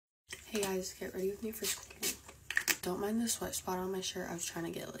Hey guys, get ready with me for school. Don't mind the sweat spot on my shirt. I was trying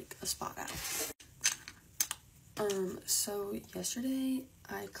to get like a spot out. So yesterday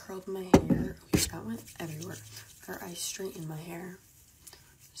I curled my hair. Okay, that went everywhere. Or I straightened my hair.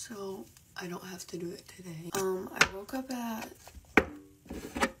 So I don't have to do it today. I woke up at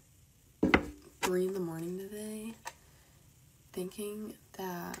 3 in the morning today thinking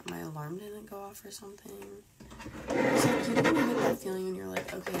that my alarm didn't go off or something. It's like, you know when you get that feeling when you're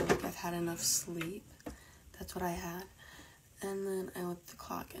like, okay, like I've had enough sleep. That's what I had. And then I looked at the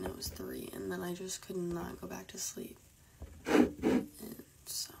clock and it was 3, and then I just could not go back to sleep. And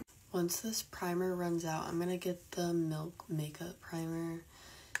so once this primer runs out, I'm gonna get the Milk makeup primer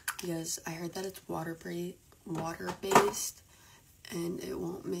because I heard that it's water-based and it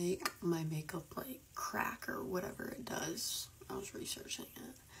won't make my makeup like crack or whatever it does. I was researching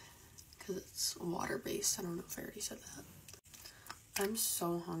it because it's water-based. I don't know if I already said that. I'm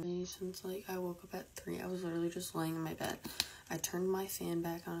so hungry since like I woke up at 3. I was literally just laying in my bed. I turned my fan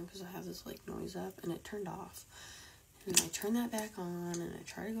back on because I have this like noise up and it turned off. And I turned that back on and I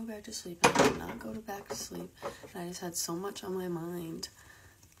tried to go back to sleep. I did not go back to sleep. And I just had so much on my mind.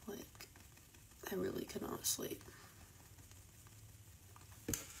 Like, I really could not sleep.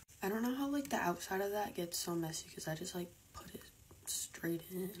 I don't know how like the outside of that gets so messy because I just like put it straight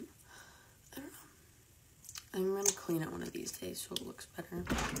in. I don't know. I'm gonna clean it one of these days so it looks better.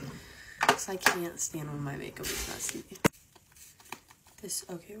 Because I can't stand when my makeup is messy.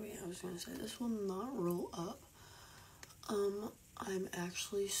 Okay, wait, I was gonna say, this will not roll up. I'm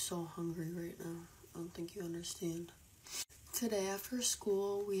actually so hungry right now. I don't think you understand. Today after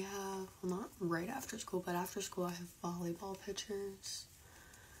school, we have, well, not right after school, but after school I have volleyball pictures.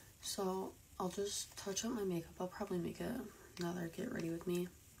 So I'll just touch up my makeup. I'll probably make another get ready with me.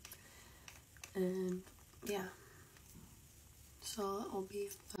 And yeah. So it'll be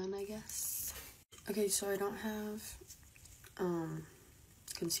fun, I guess. Okay, so I don't have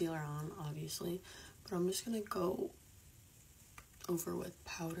concealer on, obviously, but I'm just gonna go over with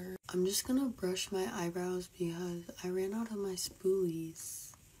powder. I'm just gonna brush my eyebrows because I ran out of my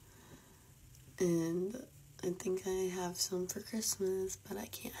spoolies. And I think I have some for Christmas, but I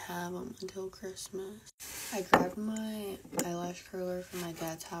can't have them until Christmas. I grabbed my eyelash curler from my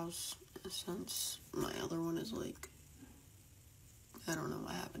dad's house since my other one is like, I don't know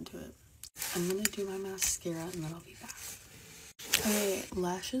what happened to it. I'm gonna do my mascara and then I'll be back. Okay,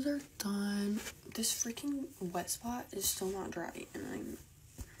 lashes are done. This freaking wet spot is still not dry and I'm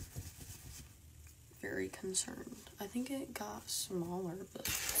very concerned. I think it got smaller, but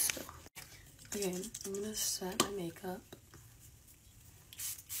still. Okay, I'm gonna set my makeup.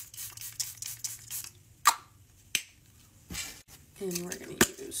 And we're gonna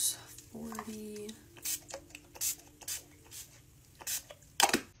use 40.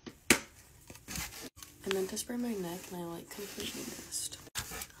 I meant to spray my neck and I like completely missed.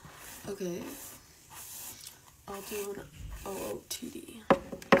 Okay, I'll do an OOTD.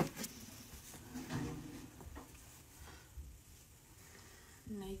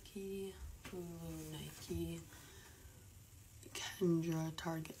 Nike, Lulu, Nike, Kendra,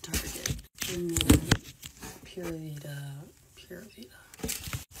 Target, and then Pure Vita.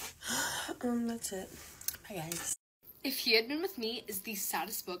 That's it. Bye guys. If He Had Been With Me is the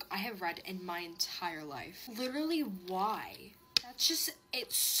saddest book I have read in my entire life. Literally, why? That's just,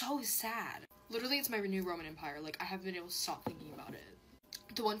 it's so sad. Literally, it's my new Roman Empire. Like, I haven't been able to stop thinking about it.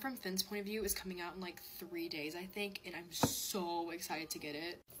 The one from Finn's point of view is coming out in like 3 days, I think, and I'm so excited to get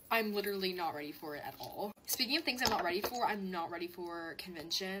it. I'm literally not ready for it at all. Speaking of things I'm not ready for, I'm not ready for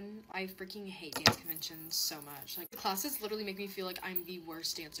convention. I freaking hate dance conventions so much. Like, the classes literally make me feel like I'm the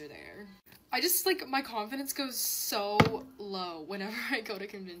worst dancer there. I just, like, my confidence goes so low whenever I go to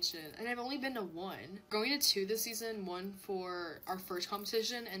convention. And I've only been to 1. Going to 2 this season, 1 for our first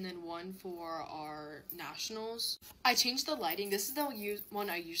competition, and then 1 for our nationals. I changed the lighting. This is the one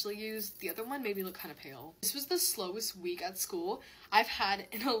I usually use. The other one made me look kind of pale. This was the slowest week at school I've had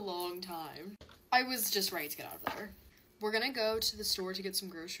in a long time. I was just ready to get out of there. We're gonna go to the store to get some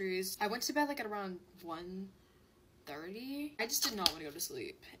groceries. I went to bed like at around 1:30. I just did not want to go to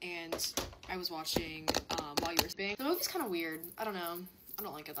sleep, and I was watching while you were sleeping. The movie's kind of weird. I don't know. I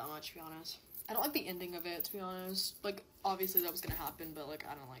don't like it that much, to be honest. I don't like the ending of it, to be honest. Like, obviously that was gonna happen, but like,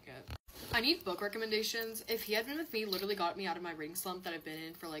 I don't like it. I need book recommendations. If He Had Been With Me literally got me out of my reading slump that I've been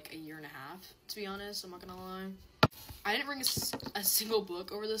in for like a year and a half, to be honest. I'm not gonna lie. I didn't read a single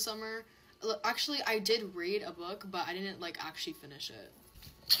book over the summer. Actually, I did read a book, but I didn't like actually finish it.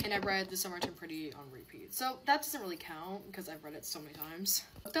 And I read The Summer Turned Pretty on repeat. So that doesn't really count because I've read it so many times.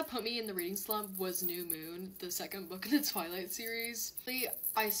 The book that put me in the reading slump was New Moon, the second book in the Twilight series.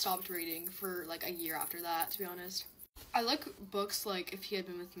 I stopped reading for like a year after that, to be honest. I like books like If He Had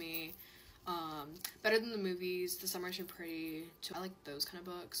Been With Me, Better Than the Movies, The Summer Turned Pretty. I like those kind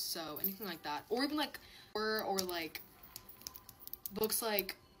of books, so anything like that. Or even like horror, or like books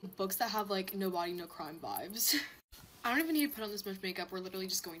that have like no body, no crime vibes. I don't even need to put on this much makeup. We're literally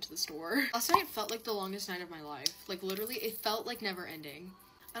just going to the store. Last night felt like the longest night of my life. Like literally, it felt like never ending.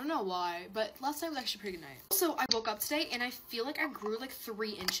 I don't know why, but last night was actually a pretty good night. Also, I woke up today and I feel like I grew like 3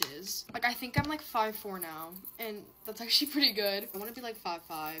 inches. Like I think I'm like 5'4" now, and that's actually pretty good. I want to be like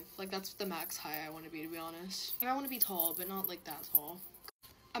 5'5". Like that's the max height I want to be honest. Like I want to be tall, but not like that tall.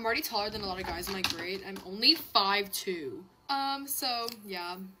 I'm already taller than a lot of guys in my grade. I'm only 5'2". So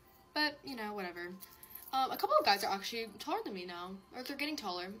yeah, but you know, whatever. A couple of guys are actually taller than me now, or they're getting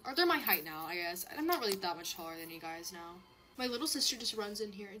taller, or they're my height now, I guess. I'm not really that much taller than you guys now. My little sister just runs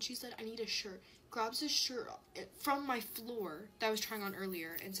in here and she said, I need a shirt. Grabs a shirt from my floor that I was trying on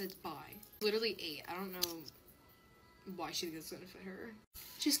earlier and says, bye. Literally 8. I don't know why she thinks it's gonna fit her.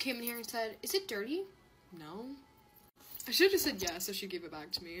 She just came in here and said, is it dirty? No. I should have just said yes so she gave it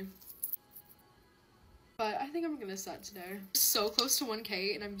back to me. But I think I'm gonna set today. So close to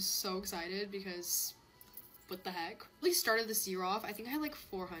 1K and I'm so excited because what the heck? I really started this year off. I think I had like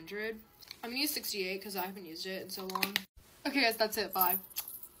 400. I'm gonna use 68 because I haven't used it in so long. Okay guys, that's it. Bye.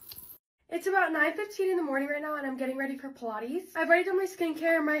 It's about 9:15 in the morning right now and I'm getting ready for Pilates. I've already done my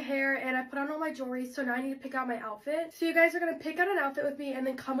skincare and my hair and I put on all my jewelry, so now I need to pick out my outfit. So you guys are going to pick out an outfit with me and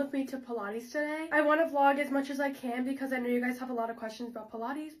then come with me to Pilates today. I want to vlog as much as I can because I know you guys have a lot of questions about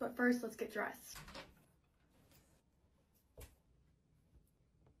Pilates, but first let's get dressed.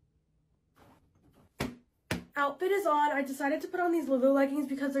 Outfit is on. I decided to put on these Lulu leggings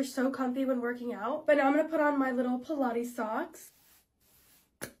because they're so comfy when working out. But now I'm going to put on my little Pilates socks.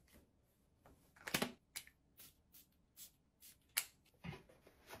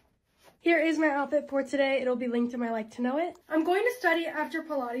 Here is my outfit for today. It'll be linked in my Like to Know It. I'm going to study after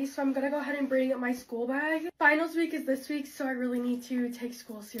Pilates, so I'm going to go ahead and bring my school bag. Finals week is this week, so I really need to take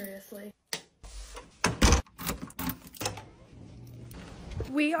school seriously.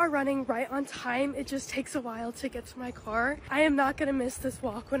 We are running right on time. It just takes a while to get to my car. I am not gonna miss this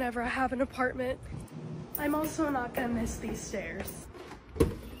walk whenever I have an apartment. I'm also not gonna miss these stairs.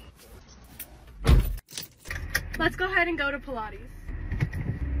 Let's go ahead and go to Pilates.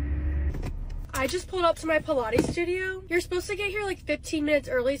 I just pulled up to my Pilates studio. You're supposed to get here like 15 minutes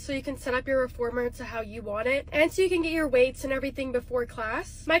early so you can set up your reformer to how you want it and so you can get your weights and everything before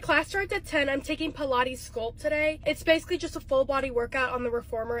class. My class starts at 10. I'm taking Pilates Sculpt today. It's basically just a full body workout on the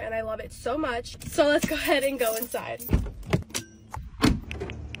reformer and I love it so much. So let's go ahead and go inside.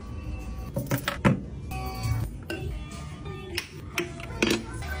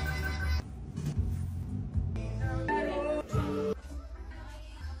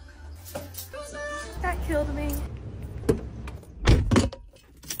 That killed me.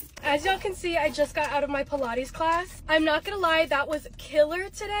 As y'all can see, I just got out of my Pilates class. I'm not gonna lie, that was killer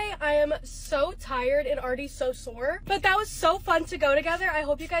today. I am so tired and already so sore, but that was so fun to go together. I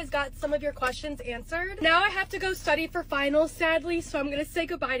hope you guys got some of your questions answered. Now I have to go study for finals, sadly, so I'm gonna say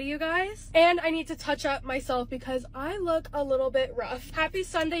goodbye to you guys. And I need to touch up myself because I look a little bit rough. Happy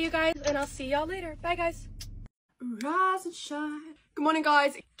Sunday, you guys, and I'll see y'all later. Bye, guys. Rise and shine. Good morning,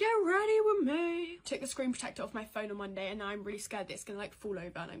 guys. Get ready with me. Took the screen protector off my phone on Monday and now I'm really scared that it's gonna like fall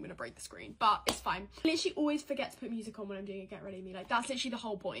over and I'm gonna break the screen, but it's fine. I literally always forget to put music on when I'm doing a get ready with me. Like that's literally the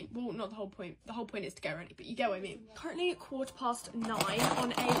whole point. Well, not the whole point. The whole point is to get ready, but you get what I mean. Currently 9:15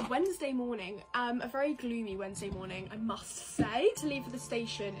 on a Wednesday morning, a very gloomy Wednesday morning, I must say. To leave for the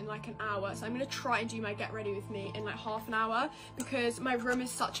station in like an hour, so I'm gonna try and do my get ready with me in like half an hour because my room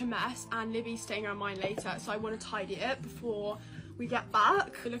is such a mess and Libby's staying around mine later, so I want to tidy it before we get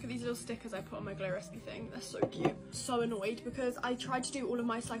back. Look at these little stickers I put on my glow recipe thing. They're so cute. So annoyed because I tried to do all of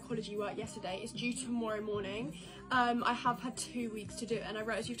my psychology work yesterday. It's due tomorrow morning. I have had 2 weeks to do it and I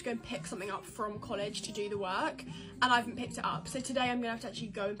realised you have to go and pick something up from college to do the work and I haven't picked it up. So today I'm gonna have to actually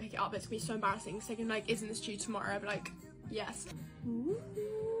go and pick it up. It's gonna be so embarrassing. So I'm like, isn't this due tomorrow? I'll be like, yes.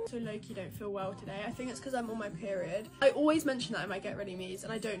 So low-key don't feel well today. I think it's because I'm on my period. I always mention that in my get ready me's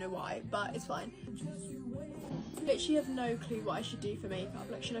and I don't know why, but it's fine. Literally have no clue what I should do for makeup.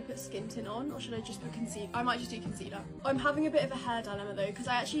 Like, should I put skin tint on or should I just put concealer? I might just do concealer. I'm having a bit of a hair dilemma though because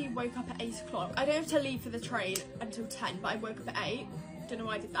I actually woke up at 8 o'clock. I don't have to leave for the train until 10, but I woke up at 8. Don't know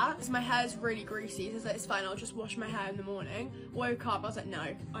why I did that because my hair is really greasy, so I was like, it's fine, I'll just wash my hair in the morning. Woke up, I was like, no,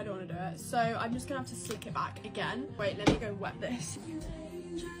 I don't want to do it, so I'm just gonna have to slick it back again. Wait, let me go wet this.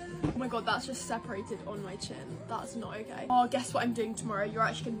 Oh my god, that's just separated on my chin. That's not okay. Oh, guess what I'm doing tomorrow? You're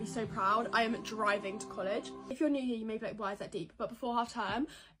actually going to be so proud. I am driving to college. If you're new here, you may be like, why is that deep? But before half term,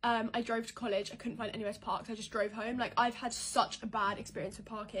 I drove to college. I couldn't find anywhere to park, so I just drove home. Like, I've had such a bad experience with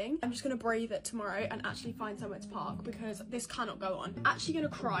parking. I'm just going to brave it tomorrow and actually find somewhere to park because this cannot go on. I'm actually going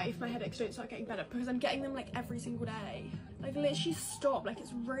to cry if my headaches don't start getting better because I'm getting them like every single day. Like, literally stop. Like,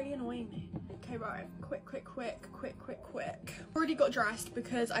 it's really annoying me. Okay, right. Quick. Already got dressed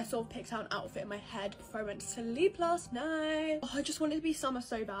because I sort of picked out an outfit in my head before I went to sleep last night. Oh, I just wanted to be summer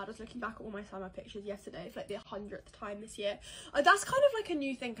so bad. I was looking back at all my summer pictures yesterday for like the 100th time this year. That's kind of like a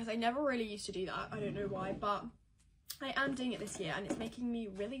new thing because I never really used to do that. I don't know why, but I am doing it this year and it's making me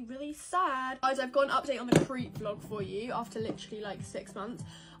really sad. Guys, I've got an update on the Crete vlog for you after literally like 6 months.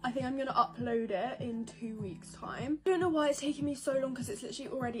 I think I'm gonna upload it in 2 weeks time. I don't know why it's taking me so long because it's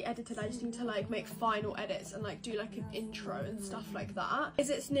literally already edited. I just need to like make final edits and like do like an intro and stuff like that.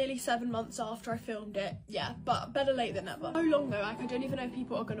 It's nearly 7 months after I filmed it. Yeah, but better late than never. So long though, like I don't even know if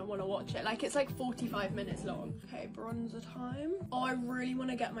people are gonna want to watch it. Like it's like 45 minutes long. Okay, bronzer time. Oh, I really want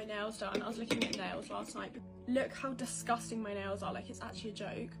to get my nails done. I was looking at nails last night. Look how disgusting my nails are. Like it's actually a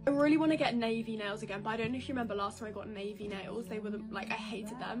joke. I really want to get navy nails again, but I don't know if you remember last time I got navy nails. They were like, I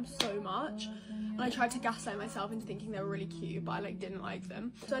hated them so much and I tried to gaslight myself into thinking they were really cute, but I like didn't like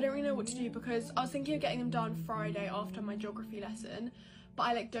them. So I don't really know what to do because I was thinking of getting them done Friday after my geography lesson, but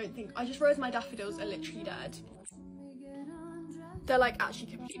I like don't think, I just realised my daffodils are literally dead. They're like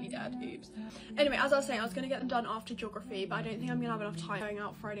actually completely dead. Oops. Anyway, as I was saying, I was going to get them done after geography, but I don't think I'm going to have enough time going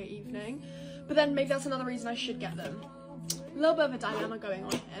out Friday evening. But then maybe that's another reason I should get them. A little bit of a dilemma going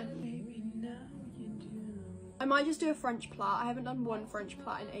on here. I might just do a French plait. I haven't done one French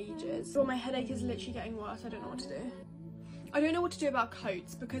plait in ages. Well, my headache is literally getting worse. I don't know what to do. I don't know what to do about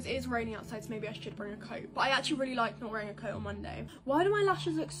coats because it is raining outside, so maybe I should bring a coat. But I actually really like not wearing a coat on Monday. Why do my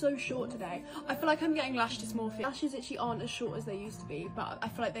lashes look so short today? I feel like I'm getting lash dysmorphia. Lashes actually aren't as short as they used to be, but I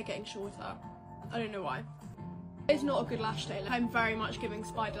feel like they're getting shorter. I don't know why. It's not a good lash day. Like, I'm very much giving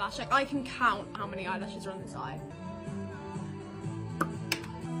spider lash. Like, I can count how many eyelashes are on this eye.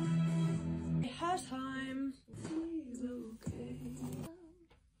 Hair time.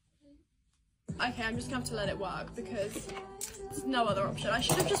 Okay, I'm just gonna have to let it work because there's no other option. I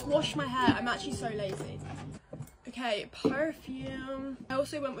should have just washed my hair. I'm actually so lazy. Okay, perfume. I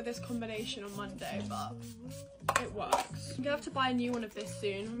also went with this combination on Monday, but it works. I'm gonna have to buy a new one of this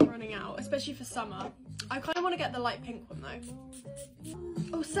soon. I'm running out, especially for summer. I kind of want to get the light pink one though.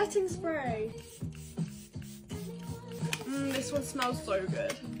 Oh, setting spray. This one smells so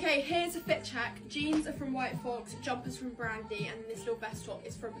good. Okay, here's a fit check. Jeans are from White Fox, jumpers from Brandy, and this little vest top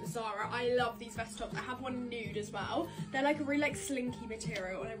is from Zara. I love these vest tops. I have one nude as well. They're like a really like slinky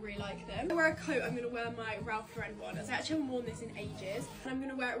material and I really like them. If I wear a coat, I'm going to wear my Ralph Lauren one. As I actually haven't worn this in ages. And I'm going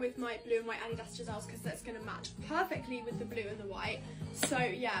to wear it with my blue and white Adidas Giselles because that's going to match perfectly with the blue and the white. So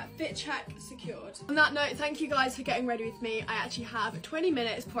yeah, fit check secured. On that note, thank you guys for getting ready with me. I actually have 20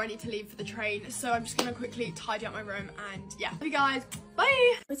 minutes before I need to leave for the train. So I'm just going to quickly tidy up my room and yeah. Love you guys.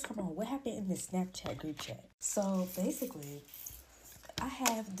 Bye. Let's come on. What happened in the Snapchat group chat? So basically, I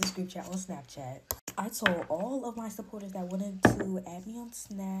have this group chat on Snapchat. I told all of my supporters that wanted to add me on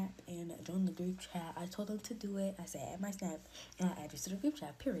Snap and join the group chat. I told them to do it. I said, add my Snap and I'll add you to the group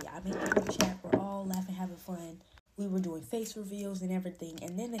chat, period. I made the group chat. We're all laughing, having fun. We were doing face reveals and everything.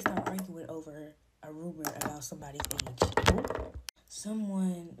 And then they started arguing over a rumor about somebody's age.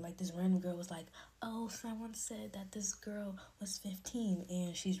 Someone, like this random girl was like, oh, someone said that this girl was 15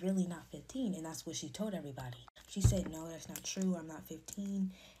 and she's really not 15. And that's what she told everybody. She said, no, that's not true. I'm not 15.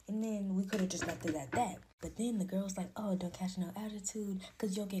 And then we could have just left it at that. But then the girl was like, oh, don't catch no attitude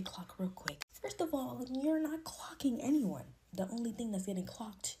because you'll get clocked real quick. First of all, you're not clocking anyone. The only thing that's getting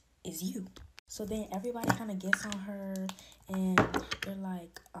clocked is you. So then everybody kind of gets on her and they're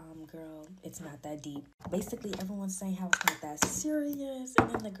like, girl, it's not that deep. Basically, everyone's saying how it's not that serious. And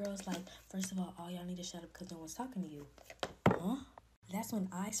then the girl's like, first of all y'all need to shut up because no one's talking to you. Huh? That's when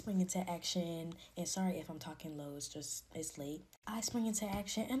I spring into action. And sorry if I'm talking low, it's late. I spring into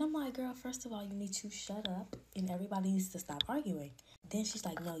action and I'm like, girl, first of all, you need to shut up and everybody needs to stop arguing. Then she's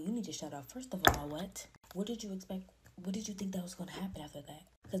like, no, you need to shut up. First of all, what? What did you expect? What did you think that was going to happen after that?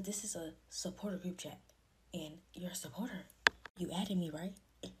 Because this is a supporter group chat. And you're a supporter. You added me, right?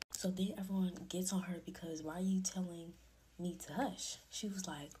 So then everyone gets on her because why are you telling me to hush? She was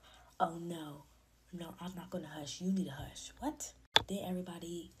like, oh, no, I'm not going to hush. You need to hush. What? Then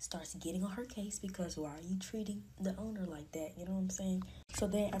everybody starts getting on her case because why are you treating the owner like that? You know what I'm saying? So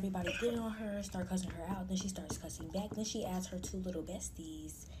then everybody getting on her, start cussing her out. Then she starts cussing back. Then she adds her two little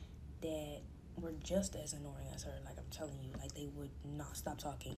besties that were just as annoying as her. Like, I'm telling you, like, they would not stop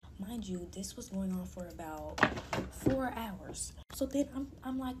talking. Mind you, this was going on for about 4 hours. So then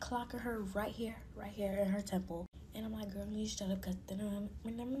I'm like clocking her right here in her temple. And I'm like, girl, you shut up, cause you know,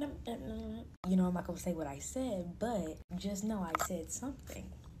 I'm not gonna say what I said, but just know I said something.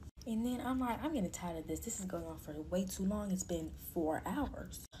 And then I'm like, I'm getting tired of this. This is going on for way too long. It's been 4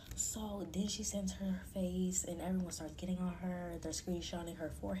 hours. So then she sends her face and everyone starts getting on her. They're screenshotting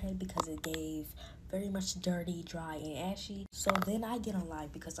her forehead because it gave very much dirty, dry, and ashy. So then I get on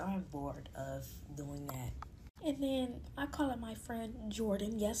live because I'm bored of doing that. And then I call up my friend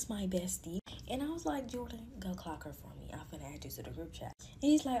Jordan, yes, my bestie. And I was like, Jordan, go clock her for me. I'm finna add you to the group chat.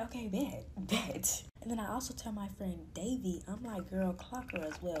 And he's like, okay, bet. And then I also tell my friend Davey, I'm like, girl, clock her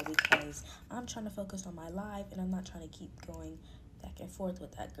as well because I'm trying to focus on my live and I'm not trying to keep going back and forth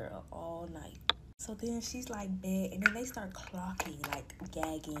with that girl all night. So then she's like, bet. And then they start clocking, like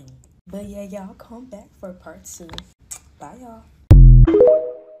gagging. But yeah, y'all come back for part 2. Bye, y'all.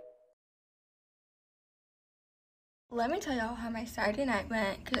 Let me tell y'all how my Saturday night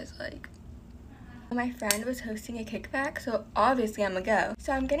went, because, like, my friend was hosting a kickback, so obviously I'm gonna go.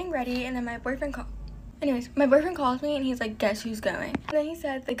 So I'm getting ready, and then my boyfriend calls me, and he's like, guess who's going? And then he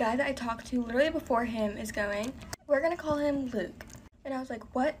said, the guy that I talked to literally before him is going. We're gonna call him Luke. And I was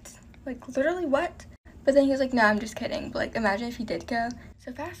like, what? Like, literally what? But then he was like, no, I'm just kidding. But, like, imagine if he did go.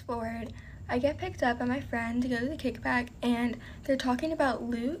 So fast forward, I get picked up by my friend to go to the kickback, and they're talking about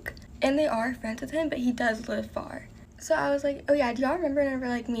Luke, and they are friends with him, but he does live far. So I was like, oh yeah, do y'all remember whenever,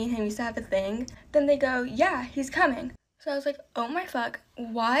 like, me and him used to have a thing? Then they go, yeah, he's coming. So I was like, oh my fuck,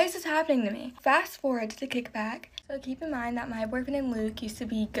 why is this happening to me? Fast forward to the kickback. So keep in mind that my boyfriend and Luke used to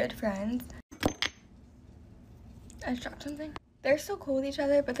be good friends. I just dropped something. They're still cool with each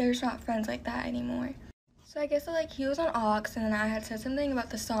other, but they're just not friends like that anymore. So I guess that, like, he was on aux, and then I had said something about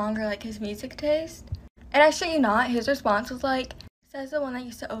the song or, like, his music taste. And I shit you not, his response was like, says the one that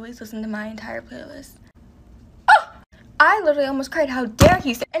used to always listen to my entire playlist. I literally almost cried. How dare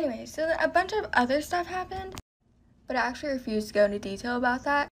he say? Anyway, so then a bunch of other stuff happened, but I actually refused to go into detail about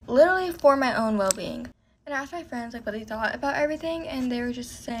that, literally for my own well-being. And I asked my friends, like, what they thought about everything, and they were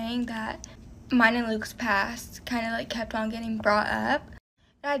just saying that mine and Luke's past kind of, like, kept on getting brought up.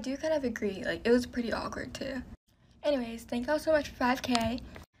 And I do kind of agree. Like, it was pretty awkward, too. Anyways, thank y'all so much for 5K,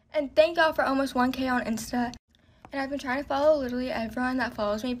 and thank y'all for almost 1K on Insta. And I've been trying to follow literally everyone that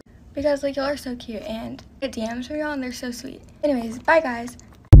follows me, because, like, y'all are so cute, and I get DMs from y'all, and they're so sweet. Anyways, bye, guys.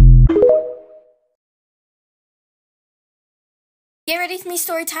 Get ready for me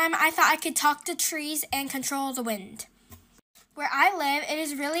story time. I thought I could talk to trees and control the wind. Where I live, it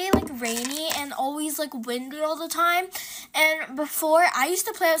is really, like, rainy and always, like, windy all the time. And before, I used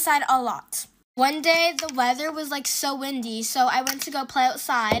to play outside a lot. One day, the weather was, like, so windy, so I went to go play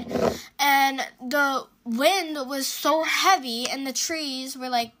outside, and the wind was so heavy, and the trees were,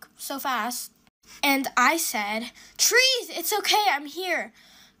 like, so fast. And I said, trees, it's okay, I'm here.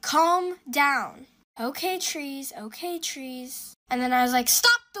 Calm down. Okay, trees, okay, trees. And then I was like,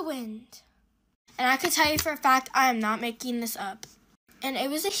 stop the wind. And I could tell you for a fact, I am not making this up. And it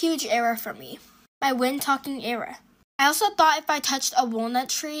was a huge error for me. My wind talking error. I also thought if I touched a walnut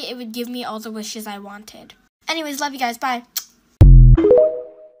tree, it would give me all the wishes I wanted. Anyways, love you guys. Bye.